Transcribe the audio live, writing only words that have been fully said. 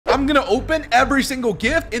I'm gonna open every single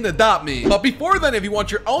gift in Adopt Me. But before then, if you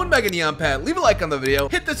want your own Mega Neon pet, leave a like on the video,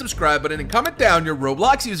 hit the subscribe button, and comment down your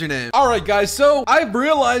Roblox username. Alright guys, so I've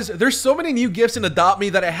realized there's so many new gifts in Adopt Me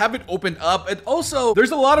that I haven't opened up, and also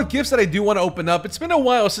there's a lot of gifts that I do want to open up. It's been a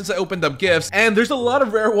while since I opened up gifts, and there's a lot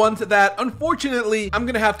of rare ones that unfortunately I'm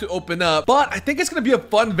gonna have to open up. But I think it's gonna be a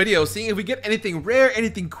fun video, seeing if we get anything rare,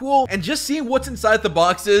 anything cool, and just seeing what's inside the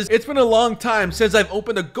boxes. It's been a long time since I've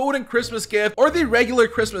opened a golden Christmas gift or the regular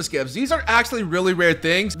Christmas gifts. These are actually really rare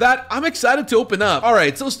things that I'm excited to open up. All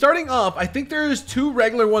right, so starting off, I think there's two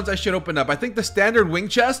regular ones I should open up. I think the standard wing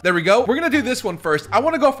chest. There we go. We're gonna do this one first. I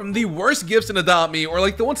want to go from the worst gifts in Adopt Me, or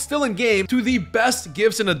like the ones still in game, to the best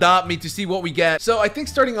gifts in Adopt Me to see what we get. So I think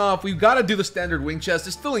starting off, we've got to do the standard wing chest.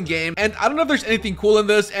 It's still in game, and I don't know if there's anything cool in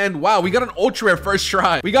this. And wow, we got an ultra rare first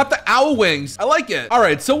try. We got the owl wings. I like it. All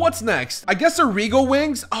right, so what's next? I guess the regal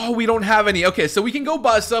wings. Oh, we don't have any. Okay, so we can go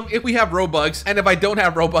buy some if we have Robux, and if I don't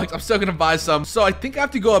have Robux, I'm still gonna buy some. So I think I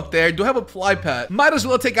have to go up there. Do I have a fly pet? Might as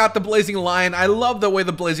well take out the blazing lion. I love the way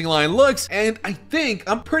the blazing lion looks, and I think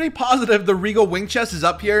I'm pretty positive the regal wing chest is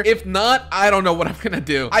up here. If not, I don't know what I'm gonna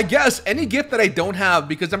do. I guess any gift that I don't have,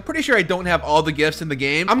 because I'm pretty sure I don't have all the gifts in the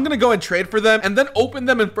game, I'm gonna go and trade for them and then open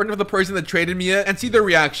them in front of the person that traded me it and see their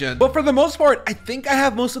reaction. But for the most part, I think I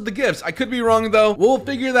have most of the gifts. I could be wrong though. We'll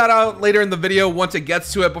figure that out later in the video once it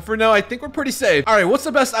gets to it, but for now, I think we're pretty safe. All right, what's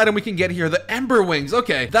the best item we can get here? The ember wings.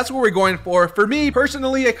 Okay, that's what we're going for. For me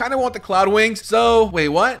personally, I kind of want the cloud wings. So wait,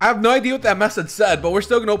 what? I have no idea what that message said, but we're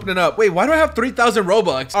still gonna open it up. Wait, why do I have 3,000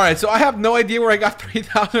 Robux? All right, so I have no idea where I got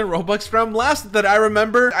 3,000 Robux from. Last that I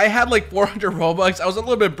remember, I had like 400 Robux. I was a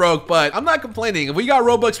little bit broke, but I'm not complaining. If we got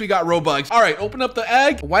Robux, we got Robux. All right, open up the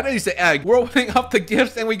egg. Why did he say egg? We're opening up the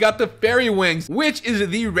gifts, and we got the fairy wings, which is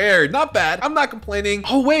the rare. Not bad. I'm not complaining.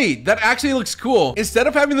 Oh wait, that actually looks cool. Instead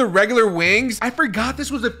of having the regular wings, I forgot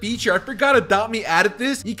this was a feature. I forgot Adopt Me added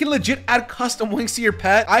this. You can legit add custom wings to your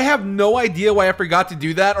pet. I have no idea why I forgot to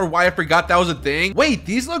do that, or why I forgot that was a thing. Wait,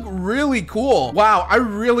 these look really cool. Wow, I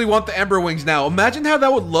really want the ember wings now. Imagine how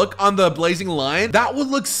that would look on the blazing lion. That would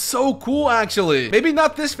look so cool, actually. Maybe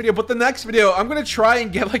not this video, but the next video, I'm gonna try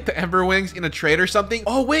and get like the ember wings in a trade or something.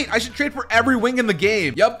 Oh wait, I should trade for every wing in the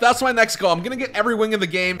game. Yep, that's my next goal. I'm gonna get every wing in the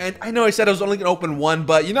game, and I know I said I was only gonna open one,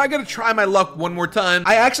 but you know, I gotta try my luck one more time.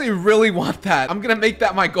 I actually really want that. I'm gonna make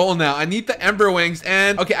that my goal now. I need the ember wings,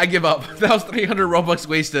 and okay, I give up. That was 300 Robux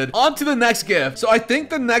wasted. On to the next gift. So I think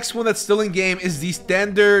the next one that's still in game is the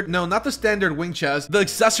standard, no, not the standard wing chest, the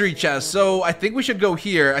accessory chest. So I think we should go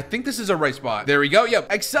here. I think this is a right spot. There we go.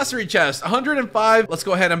 Yep, accessory chest, 105. Let's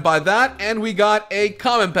go ahead and buy that, and we got a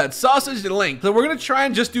common pet, sausage link. So we're gonna try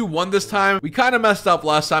and just do one this time. We kind of messed up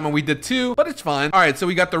last time and we did two, but it's fine. All right, so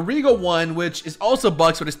we got the regal one, which is also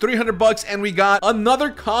bucks, but it's 300 bucks, and we got another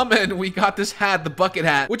common. We got this hat, the bucket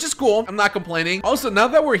hat, which is cool. I'm not complaining. Also, now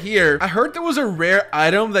that we're here, I heard there was a rare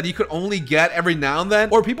item that you could only get every now and then,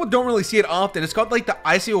 or people don't really see it often. It's called like the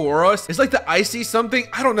icy auroras. It's like the icy something.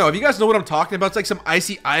 I don't know if you guys know what I'm talking about. It's like some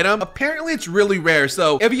icy item. Apparently it's really rare.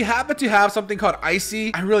 So if you happen to have something called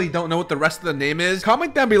icy, I really don't know what the rest of the name is.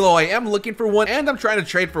 Comment down below. I am looking for one, and I'm trying to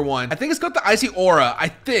trade for one. I think it's called the icy aura. I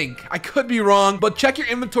think. I could be wrong, but check your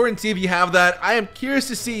inventory and see if you have that. I am curious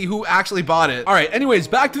to see who actually bought it. All right, anyways,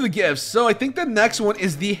 back to the gifts. So I think the next one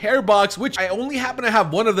is the hair box, which I only happen to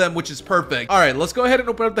have one of them, which is perfect. All right, let's go ahead and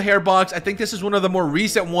open up the hair box. I think this is one of the more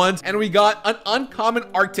recent ones, and we got an uncommon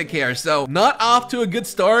Arctic hair. So not off to a good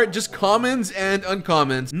start, just commons and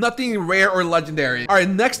uncommons. Nothing rare or legendary. All right,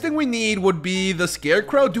 next thing we need would be the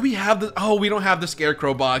scarecrow. Do we have the, oh, we don't have the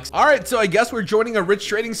scarecrow box. All right, so I guess we're joining a rich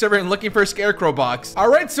trading server and looking for a scarecrow box. All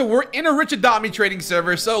right, so we're in a rich Adopt Me trading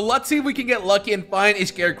server, so let's see if we can get lucky and find a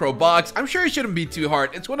scarecrow box. I'm sure it shouldn't be too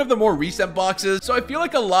hard. It's one of the more recent boxes, so I feel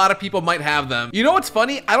like a lot of people might have them. You know what's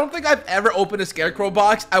funny? I don't think I've ever opened a scarecrow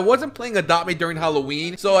box. I wasn't playing Adopt Me during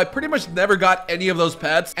Halloween, so I pretty much never got any of those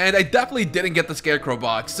pets, and I definitely didn't get the scarecrow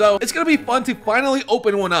box. So it's gonna be fun to finally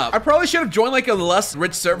open one up. I probably should have joined like a less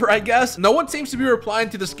rich server, I guess. No one seems to be replying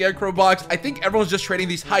to the scarecrow box. I think everyone's just trading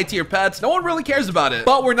these high tier pets. No one really cares about it,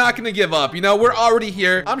 but we're not gonna give up. You know, we're already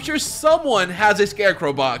here. I'm sure someone has a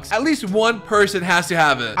scarecrow box. At least one person has to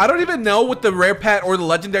have it. I don't even know what the rare pet or the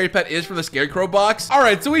legendary pet is for the scarecrow box. All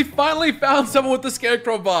right, so we finally found someone with the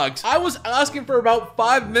scarecrow box. I was asking for about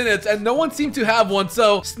 5 minutes and no one seemed to have one,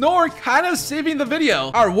 so Snore kind of saving the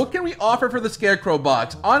video. All right, what can we offer for the scarecrow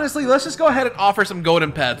box? Honestly, let's just go ahead and offer some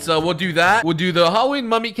golden pets. So we'll do that. We'll do the Halloween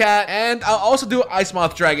mummy cat, and I'll also do ice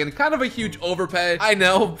moth dragon. Kind of a huge overpay, I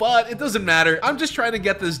know, but it doesn't matter. I'm just trying to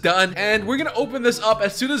get this done, and we're gonna open this up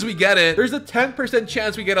as soon as we get it. There's a 10%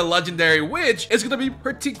 chance we get a legendary, which is gonna be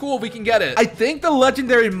pretty cool if we can get it. I think the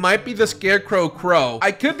legendary might be the scarecrow crow.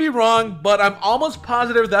 I could be wrong, but I'm almost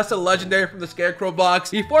positive that's a legendary from the Scarecrow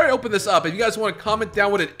box. Before I open this up, if you guys want to comment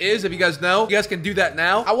down what it is, if you guys know, you guys can do that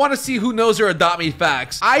now. I want to see who knows their Adopt Me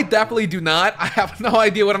facts. I definitely do not. I have no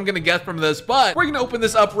idea what I'm going to get from this, but we're going to open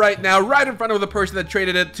this up right now, right in front of the person that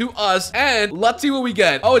traded it to us, and let's see what we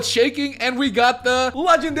get. Oh, it's shaking, and we got the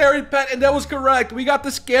legendary pet, and that was correct. We got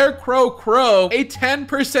the Scarecrow Crow, a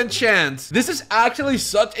 10% chance. This is actually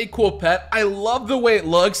such a cool pet. I love the way it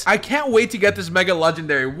looks. I can't wait to get this mega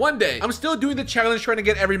legendary one day. I'm still doing the challenge trying to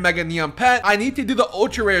get every mega neon pet. I need to do the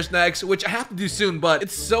ultra rares next, which I have to do soon, but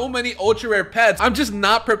it's so many ultra rare pets. I'm just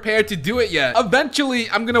not prepared to do it yet. Eventually,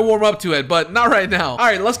 I'm gonna warm up to it, but not right now. All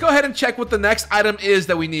right, let's go ahead and check what the next item is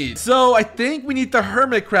that we need. So I think we need the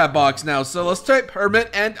hermit crab box now. So let's type hermit,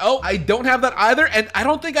 and oh, I don't have that either, and I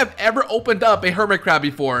don't think I've ever opened up a hermit crab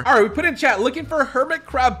before. All right, we put in chat looking for a hermit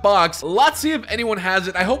crab box. Let's see if anyone has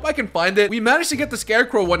it. I hope I can find it. We managed to get the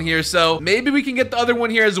Scarecrow one here, so maybe we can get the other one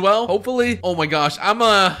here as well. Hopefully. Oh my gosh,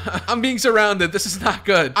 I'm being surrounded. This is not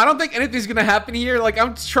good. I don't think anything's gonna happen here. Like,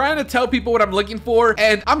 I'm trying to tell people what I'm looking for,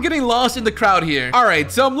 and I'm getting lost in the crowd here. All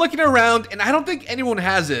right, so I'm looking around, and I don't think anyone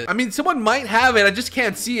has it. I mean, someone might have it. I just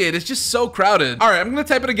can't see it. It's just so crowded. All right, I'm gonna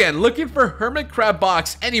type it again. Looking for hermit crab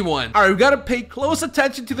box. Anyone? All right, we gotta pay close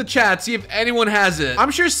attention to the chat, see if anyone has it.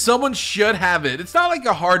 I'm sure someone should have it. It's not like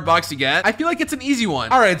a hard box to get. I feel like it's an easy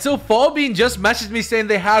one. All right, so Fallbean just messaged me saying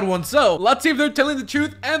they had one, so let's see if they're telling the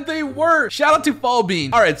truth, and they were. Shout out to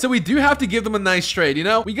Fallbean. All right, so we do have to give them a nice trade, you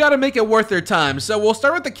know? We gotta make it worth their time. So we'll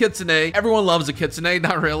start with the Kitsune. Everyone loves a Kitsune,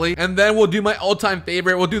 not really. And then we'll do my all-time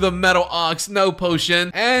favorite. We'll do the Metal Ox, no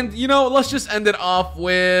potion. And, you know, let's just end it off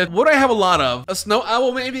with, what do I have a lot of? A Snow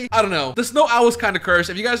Owl, maybe? I don't know. The Snow Owl is kind of cursed.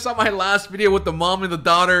 If you guys saw my last video with the mom and the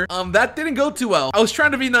daughter, that didn't go too well. I was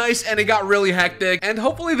trying to be nice, and it got really hectic. And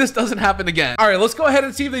hopefully this doesn't happen again. All right, let's go ahead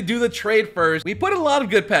and see if they do the trade first. We put a lot of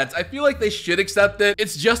good pets. I feel like they should accept it.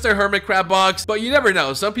 It's just a hermit crab box, but you never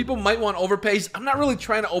know. Some people might want overpays. I'm not really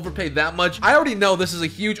trying to overpay that much. I already know this is a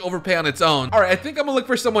huge overpay on its own. All right, I think I'm gonna look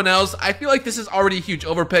for someone else. I feel like this is already a huge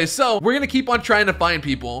overpay, so we're gonna keep on trying to find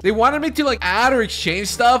people. They wanted me to like add or exchange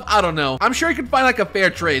stuff. I don't know. I'm sure I can find like a fair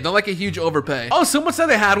trade, not like a huge overpay. Oh, someone said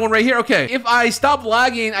they had one right here. Okay, if I stop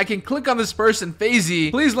lagging, I can click on this person,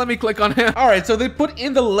 FaZe. Please let me click on him. All right, so they put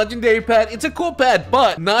in the legendary pet. It's a cool pet,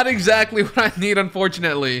 but not exactly what I need,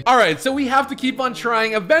 unfortunately. All right, so we have to keep on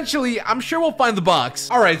trying. Eventually, I'm sure we'll find the box.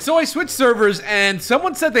 All right, so I switched servers, and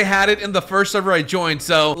someone said they had it in the first server I joined,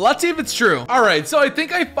 so let's see if it's true. All right, so I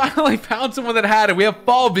think I finally found someone that had it. We have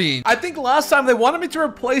Fallbean. I think last time they wanted me to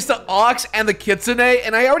replace the Ox and the Kitsune,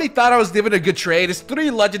 and I already thought I was giving a good trade. It's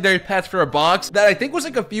 3 legendary pets for a box that I think was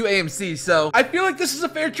like a few AMC, so I feel like this is a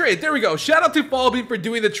fair trade. There we go. Shout out to Fallbean for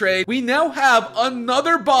doing the trade. We now have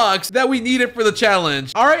another box that we needed for the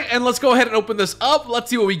challenge. All right, and let's go ahead and open this up. Let's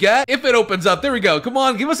see what we get. If it opens up, there we go. Come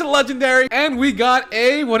on, give us a legendary. And we got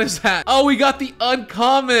a, what is that? Oh, we got the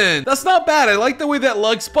uncommon. That's not bad. I like the way that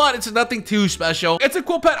looks, but it's nothing too special. It's a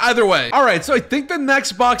cool pet either way. All right, so I think the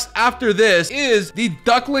next box after this is the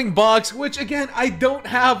duckling box, which again, I don't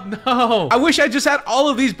have. No, I wish I just had all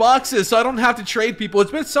of these boxes so I don't have to trade people.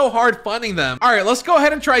 It's been so hard finding them. All right, let's go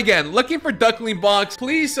ahead and try again. Looking for duckling box.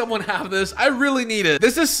 Please, someone have this. I really need it.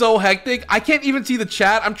 This is so hectic. I can't even see the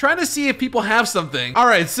chat. I'm trying to see if people have something. All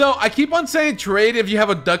right, so I keep on saying trade if you have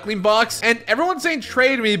a duckling box, and everyone's saying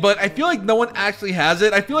trade me, but I feel like no one actually has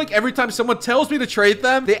it. I feel like every time someone tells me to trade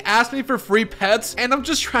them, they ask me for free pets, and I'm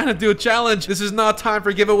just trying to do a challenge. This is not time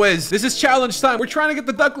for giveaways. This is challenge time. We're trying to get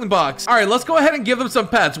the duckling box. All right, let's go ahead and give them some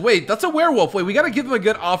pets. Wait, that's a werewolf. Wait, we got to give them a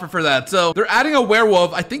good offer for that. So they're adding a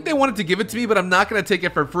werewolf. I think they wanted to give it to me, but I'm not going to take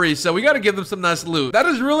it for free. So we got to give them some nice loot. That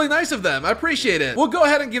is really nice of them. I appreciate it. We'll go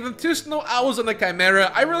ahead and give them 2 Snow Owls and the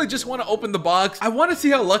Chimera. I really just want to open the box. I want to see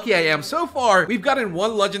how lucky I am. So far, we've gotten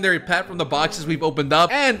 1 legendary pet from the boxes we've opened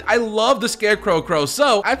up, and I love the Scarecrow Crow.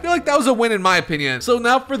 So I feel like that was a win in my opinion. So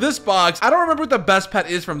now for this box, I don't remember what the best pet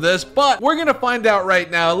is from this, but we're going to find out right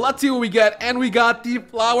now. Let's see what we get. And we got the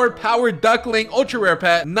Flower Powered Duckling Ultra Rare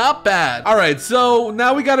pet. Not bad. All right, so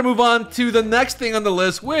now we got to move on to the next thing on the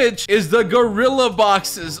list, which is the Gorilla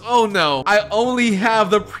boxes. Oh no, I only have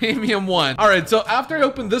the premium one. All right, so after I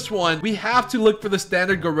open this one, we have to look for the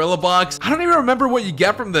standard Gorilla box. I don't even remember what you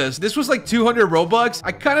get from this. This was like 200 Robux.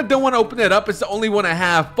 I kind of don't want to open it up. It's the only one I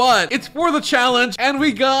have, but it's for the challenge. And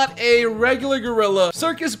we got a regular Gorilla,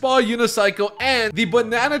 Circus Ball Unicycle, and the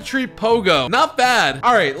Banana Tree Pogo. Not bad.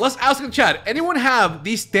 All right, let's ask in chat. Anyone have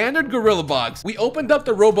the standard Gorilla box? We opened up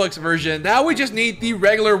the Robux version. Now we just need the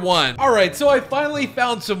regular one. All right, so I finally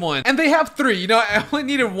found someone, and they have 3. You know, I only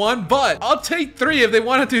needed 1, but I'll take 3 if they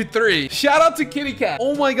want to do 3. Shout out to Kitty Cat.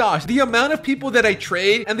 Oh my gosh, the amount of people that I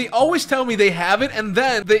trade, and they always tell me they have it, and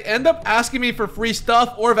then they end up asking me for free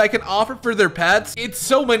stuff or more if I can offer for their pets. It's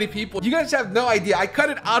so many people. You guys have no idea. I cut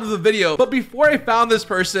it out of the video, but before I found this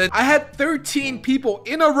person, I had 13 people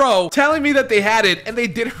in a row telling me that they had it and they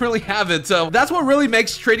didn't really have it. So that's what really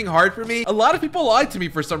makes trading hard for me. A lot of people lied to me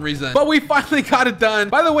for some reason, but we finally got it done.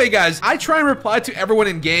 By the way, guys, I try and reply to everyone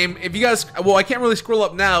in game. If you guys, well, I can't really scroll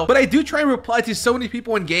up now, but I do try and reply to so many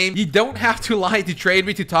people in game. You don't have to lie to trade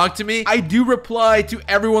me, to talk to me. I do reply to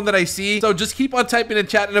everyone that I see. So just keep on typing in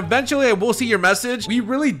chat and eventually I will see your message. We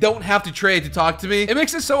really don't have to trade to talk to me. It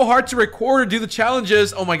makes it so hard to record or do the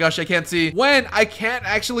challenges. Oh my gosh, I can't see. When I can't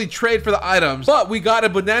actually trade for the items. But we got a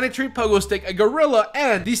banana tree pogo stick, a gorilla,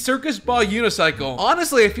 and the circus ball unicycle.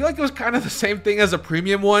 Honestly, I feel like it was kind of the same thing as a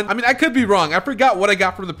premium one. I mean, I could be wrong. I forgot what I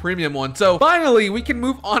got from the premium one. So finally, we can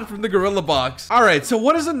move on from the gorilla box. All right, so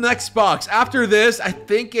what is the next box? After this, I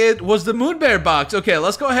think it was the moon bear box. Okay,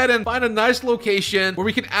 let's go ahead and find a nice location where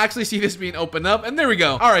we can actually see this being opened up. And there we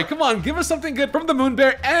go. All right, come on, give us something good from the moon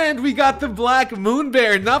bear. And we got the black moon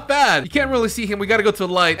bear. Not bad. You can't really see him. We got to go to the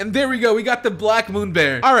light. And there we go. We got the black moon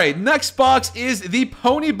bear. All right, next box is the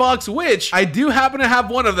pony box, which I do happen to have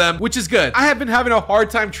one of them, which is good. I have been having a hard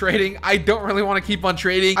time trading. I don't really want to keep on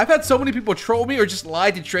trading. I've had so many people troll me or just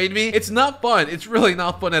lie to trade me. It's not fun. It's really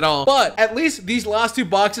not fun at all. But at least these last two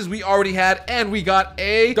boxes we already had, and we got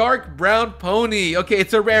a dark brown pony. Okay,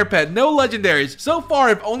 it's a rare pet. No legendaries. So far,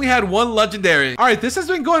 I've only had one legendary. All right, this has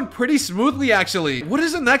been going pretty smoothly, actually. What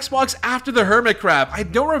is the next box after the hermit crab? I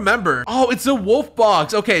don't remember. Oh, it's a wolf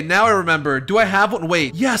box. Okay, now I remember. Do I have one?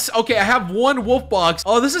 Wait. Yes. Okay, I have one wolf box.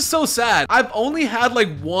 Oh, this is so sad. I've only had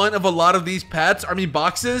like one of a lot of these pets, I mean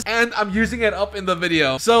boxes, and I'm using it up in the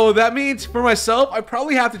video. So that means for myself, I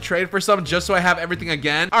probably have to trade for some just so I have everything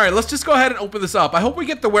again. All right, let's just go ahead and open this up. I hope we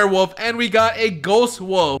get the werewolf, and we got a ghost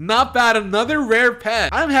wolf. Not bad. Another rare pet.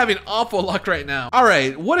 I'm having awful luck right now. All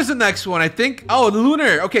right, what is the next one? I think, oh,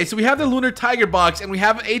 lunar. Okay, so we have the lunar tiger box, and we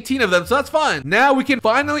have 18 of them, so that's fine. Now we can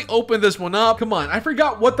finally open this one up. Come on, I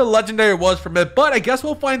forgot what the legendary was from it, but I guess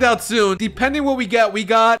we'll find out soon. Depending what we get, we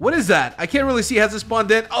got, what is that? I can't really see. Has it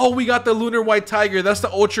spawned in? Oh, we got the lunar white tiger. That's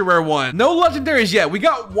the ultra rare one. No legendaries yet. We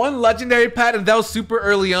got one legendary pet, and that was super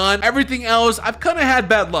early on. Everything else, I've kind of had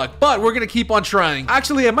bad luck, but we're gonna keep on trying.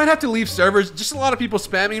 Actually, I might have to leave servers. Just a lot of people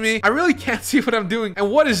spamming me. I really can't see what I'm doing.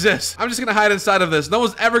 And what is this? I'm just gonna hide inside of this. No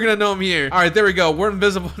one's ever gonna know I'm here. All right, there we go. We're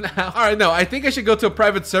invisible now. All right, no, I think I should go to a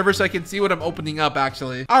private server so I can see what I'm opening up,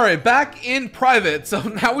 actually. All right, back in private. So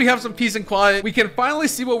now we have some peace and quiet. We can finally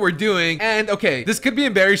see what we're doing. And okay, this could be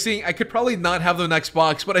embarrassing. I could probably not have the next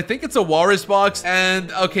box, but I think it's a walrus box.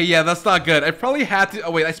 And okay, yeah, that's not good. I probably had to,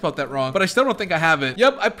 oh wait, I spelled that wrong, but I still don't think I have it.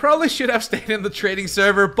 Yep, I probably should have stayed in the trading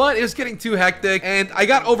server, but it was getting too hectic and I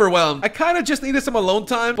got overwhelmed. I kind of just needed some alone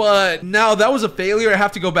time, but now that was a failure. I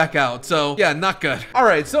have to go back out. So yeah, not good. All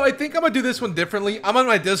right, so I think I'm gonna do this one differently. I'm on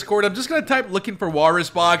my Discord. I'm just gonna type looking for walrus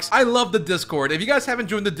box. I love the Discord. If you guys haven't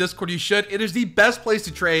joined the Discord, you should. It is the best place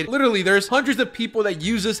to trade. Literally, there's hundreds of people that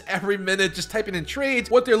use this every minute, just typing in trades,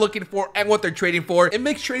 what they're looking for and what they're trading for. It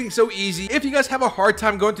makes trading so easy. If you guys have a hard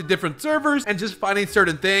time going to different servers and just finding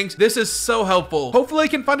certain things, this is so helpful. Hopefully I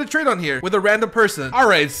can find a trade on here with a random person. All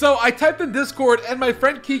right, so I typed in Discord and my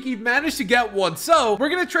friend Kiki managed to get one. So we're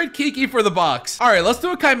gonna trade Kiki for the box. All right, let's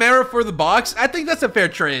do a chimera for the box. I think that's a fair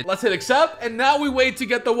trade. Let's hit accept, and now we wait to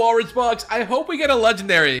get the walrus box. I hope we get a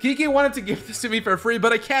legendary. Kiki wanted to give this to me for free,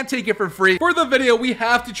 but I can't take it for free. For the video, we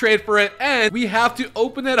have to trade for it, and we have to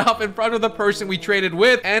open it up in front of the person we traded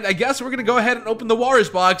with. And I guess we're gonna go ahead and open the walrus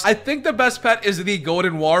box. I think the best pet is the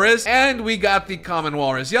golden walrus, and we got the common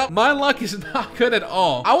walrus. Yep, my luck is not good at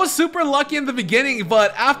all. I was super lucky in the beginning,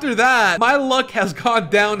 but after that, my luck has gone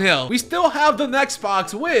downhill. We still have the next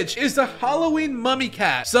box, which is the Halloween mummy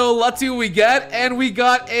cat. So let's see what we get, and we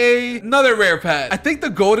got another rare pet. I think the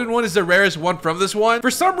golden one is the rarest one from this one.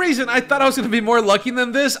 For some reason, I thought I was gonna be more lucky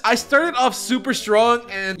than this. I started off super strong,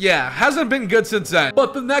 and yeah, hasn't been good since then.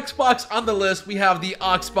 But the next box on the list, we have the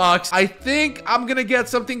ox box. I think I'm gonna get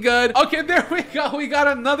something good. Okay, there we go. We got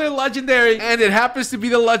another legendary, and it happens to be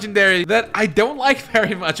the legendary that I don't like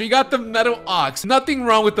very much. We got the metal ox. Nothing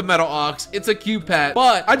wrong with the metal ox. It's a cute pet,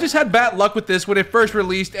 but I just had bad luck with this when it first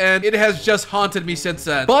released, and it has just haunted me since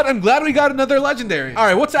then. But I'm glad we got another legendary. All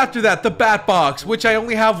right, what's after that? The bat box, which I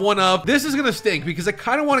only have one of. This is gonna stink because I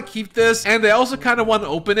kind of want to keep this, and I also kind of want to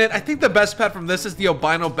open it. I think the best pet from this is the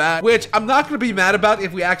albino bat, which I'm not gonna be mad about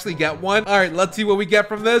if we actually get one. All right, let's see what we get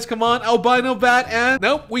from this. Come on, albino bat, and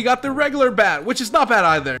nope, we got the regular bat, which is not bad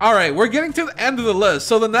either. All right, we're getting to the end of the list.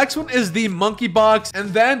 So the next one is the monkey box, and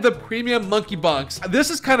then the premium monkey box. This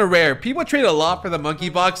is kind of rare. People trade a lot for the monkey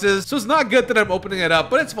boxes, so it's not good that I'm opening it up,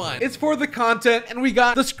 but it's fine. It's for the content, and we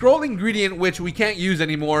got the scroll ingredient, which we can't use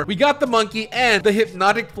anymore. We got the monkey and the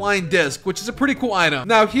hypnotic flying disc, which which is a pretty cool item.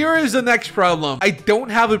 Now, here is the next problem. I don't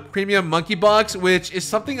have a premium monkey box, which is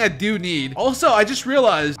something I do need. Also, I just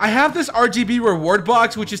realized I have this RGB reward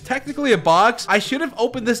box, which is technically a box. I should have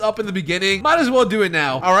opened this up in the beginning. Might as well do it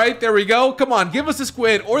now. All right, there we go. Come on, give us the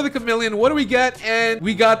squid or the chameleon. What do we get? And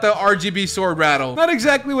we got the RGB sword rattle. Not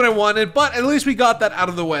exactly what I wanted, but at least we got that out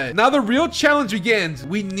of the way. Now the real challenge begins.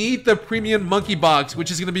 We need the premium monkey box, which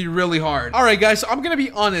is going to be really hard. All right, guys, so I'm going to be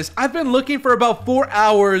honest. I've been looking for about 4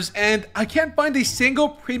 hours and I can't find a single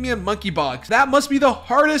premium monkey box. That must be the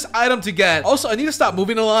hardest item to get. Also, I need to stop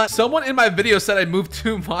moving a lot. Someone in my video said I moved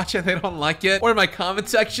too much and they don't like it, or in my comment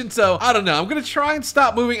section. So I don't know. I'm going to try and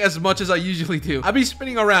stop moving as much as I usually do. I'll be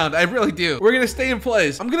spinning around. I really do. We're going to stay in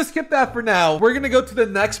place. I'm going to skip that for now. We're going to go to the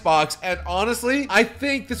next box. And honestly, I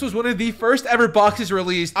think this was one of the first ever boxes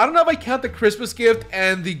released. I don't know if I count the Christmas gift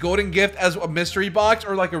and the golden gift as a mystery box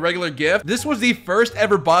or like a regular gift. This was the first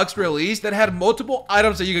ever box released that had multiple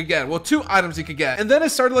items that you could get. Well, 2 items you could get. And then it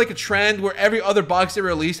started like a trend where every other box they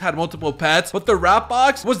released had multiple pets. But the wrap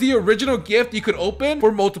box was the original gift you could open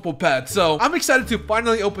for multiple pets. So I'm excited to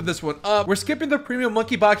finally open this one up. We're skipping the premium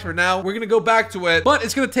monkey box for now. We're going to go back to it, but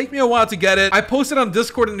it's going to take me a while to get it. I posted on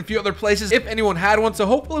Discord and a few other places if anyone had one. So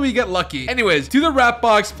hopefully we get lucky. Anyways, to the wrap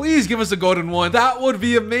box, please give us a golden one. That would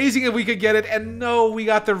be amazing if we could get it. And no, we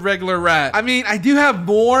got the regular rat. I mean, I do have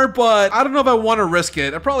more, but I don't know if I want to risk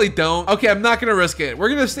it. I probably don't. Okay, I'm not going to risk it. We're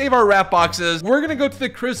going to save our wrap boxes. We're going to go to the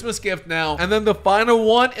Christmas gift now. And then the final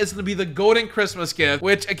one is going to be the golden Christmas gift,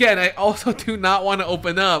 which again, I also do not want to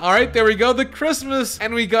open up. All right, there we go. The Christmas.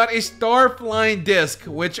 And we got a star flying disc,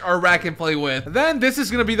 which our rat can play with. Then this is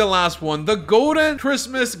going to be the last one, the golden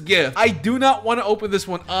Christmas gift. I do not want to open this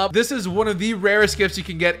one up. This is one of the rarest gifts you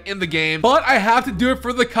can get in the game, but I have to do it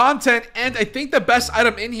for the content. And I think the best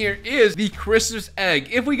item in here is the Christmas egg.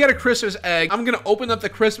 If we get a Christmas egg, I'm going to open up the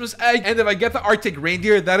Christmas egg. And if I get the Arctic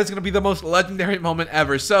reindeer, that is going to be the most legendary moment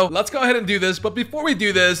ever. So let's go ahead and do this. But before we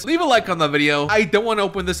do this, leave a like on the video. I don't want to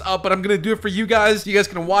open this up, but I'm going to do it for you guys. You guys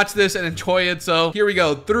can watch this and enjoy it. So here we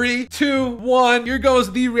go. 3, 2, 1. Here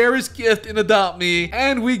goes the rarest gift in Adopt Me.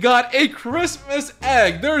 And we got a Christmas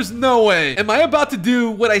egg. There's no way. Am I about to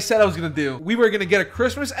do what I said I was going to do? We were going to get a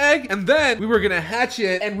Christmas egg and then we were going to hatch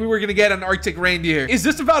it and we were going to get an Arctic reindeer. Is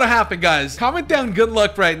this about to happen, guys? Comment down good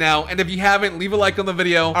luck right now. And if you haven't, leave a like on the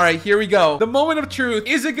video. All right, here we go. The moment of truth.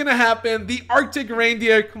 Is it going to happen? The Arctic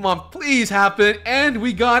reindeer. Come on, please happen. And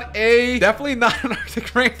we got definitely not an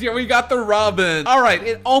Arctic reindeer. We got the robin. All right,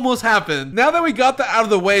 it almost happened. Now that we got that out of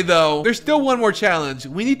the way though, there's still one more challenge.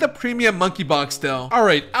 We need the premium monkey box still. All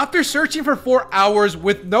right, after searching for 4 hours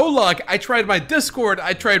with no luck, I tried my Discord,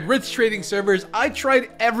 I tried Rich trading servers, I tried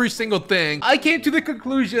every single thing. I came to the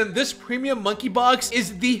conclusion this premium monkey box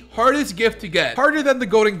is the hardest gift to get. Harder than the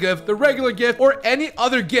golden gift, the regular gift, or any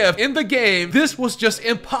other gift in the game. This was just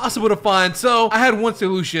impossible to find. So I had one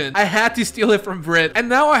solution. I had to steal it from Brit, and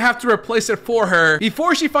now I have to replace it for her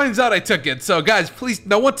before she finds out I took it. So guys, please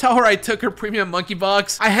no one tell her I took her premium monkey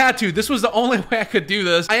box. I had to. This was the only way I could do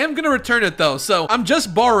this. I am gonna return it though, so I'm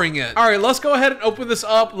just borrowing it. All right, let's go ahead and open this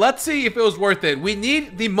up. Let's see if it was worth it. We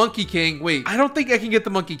need the monkey king. Wait, I don't think I can get the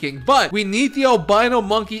monkey king, but we need the albino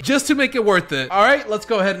monkey just to make it worth it. All right, let's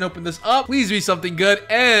go ahead and open this up. Please be something good.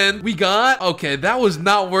 And we got, okay, that was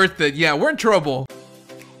not worth it. Yeah, we're in trouble.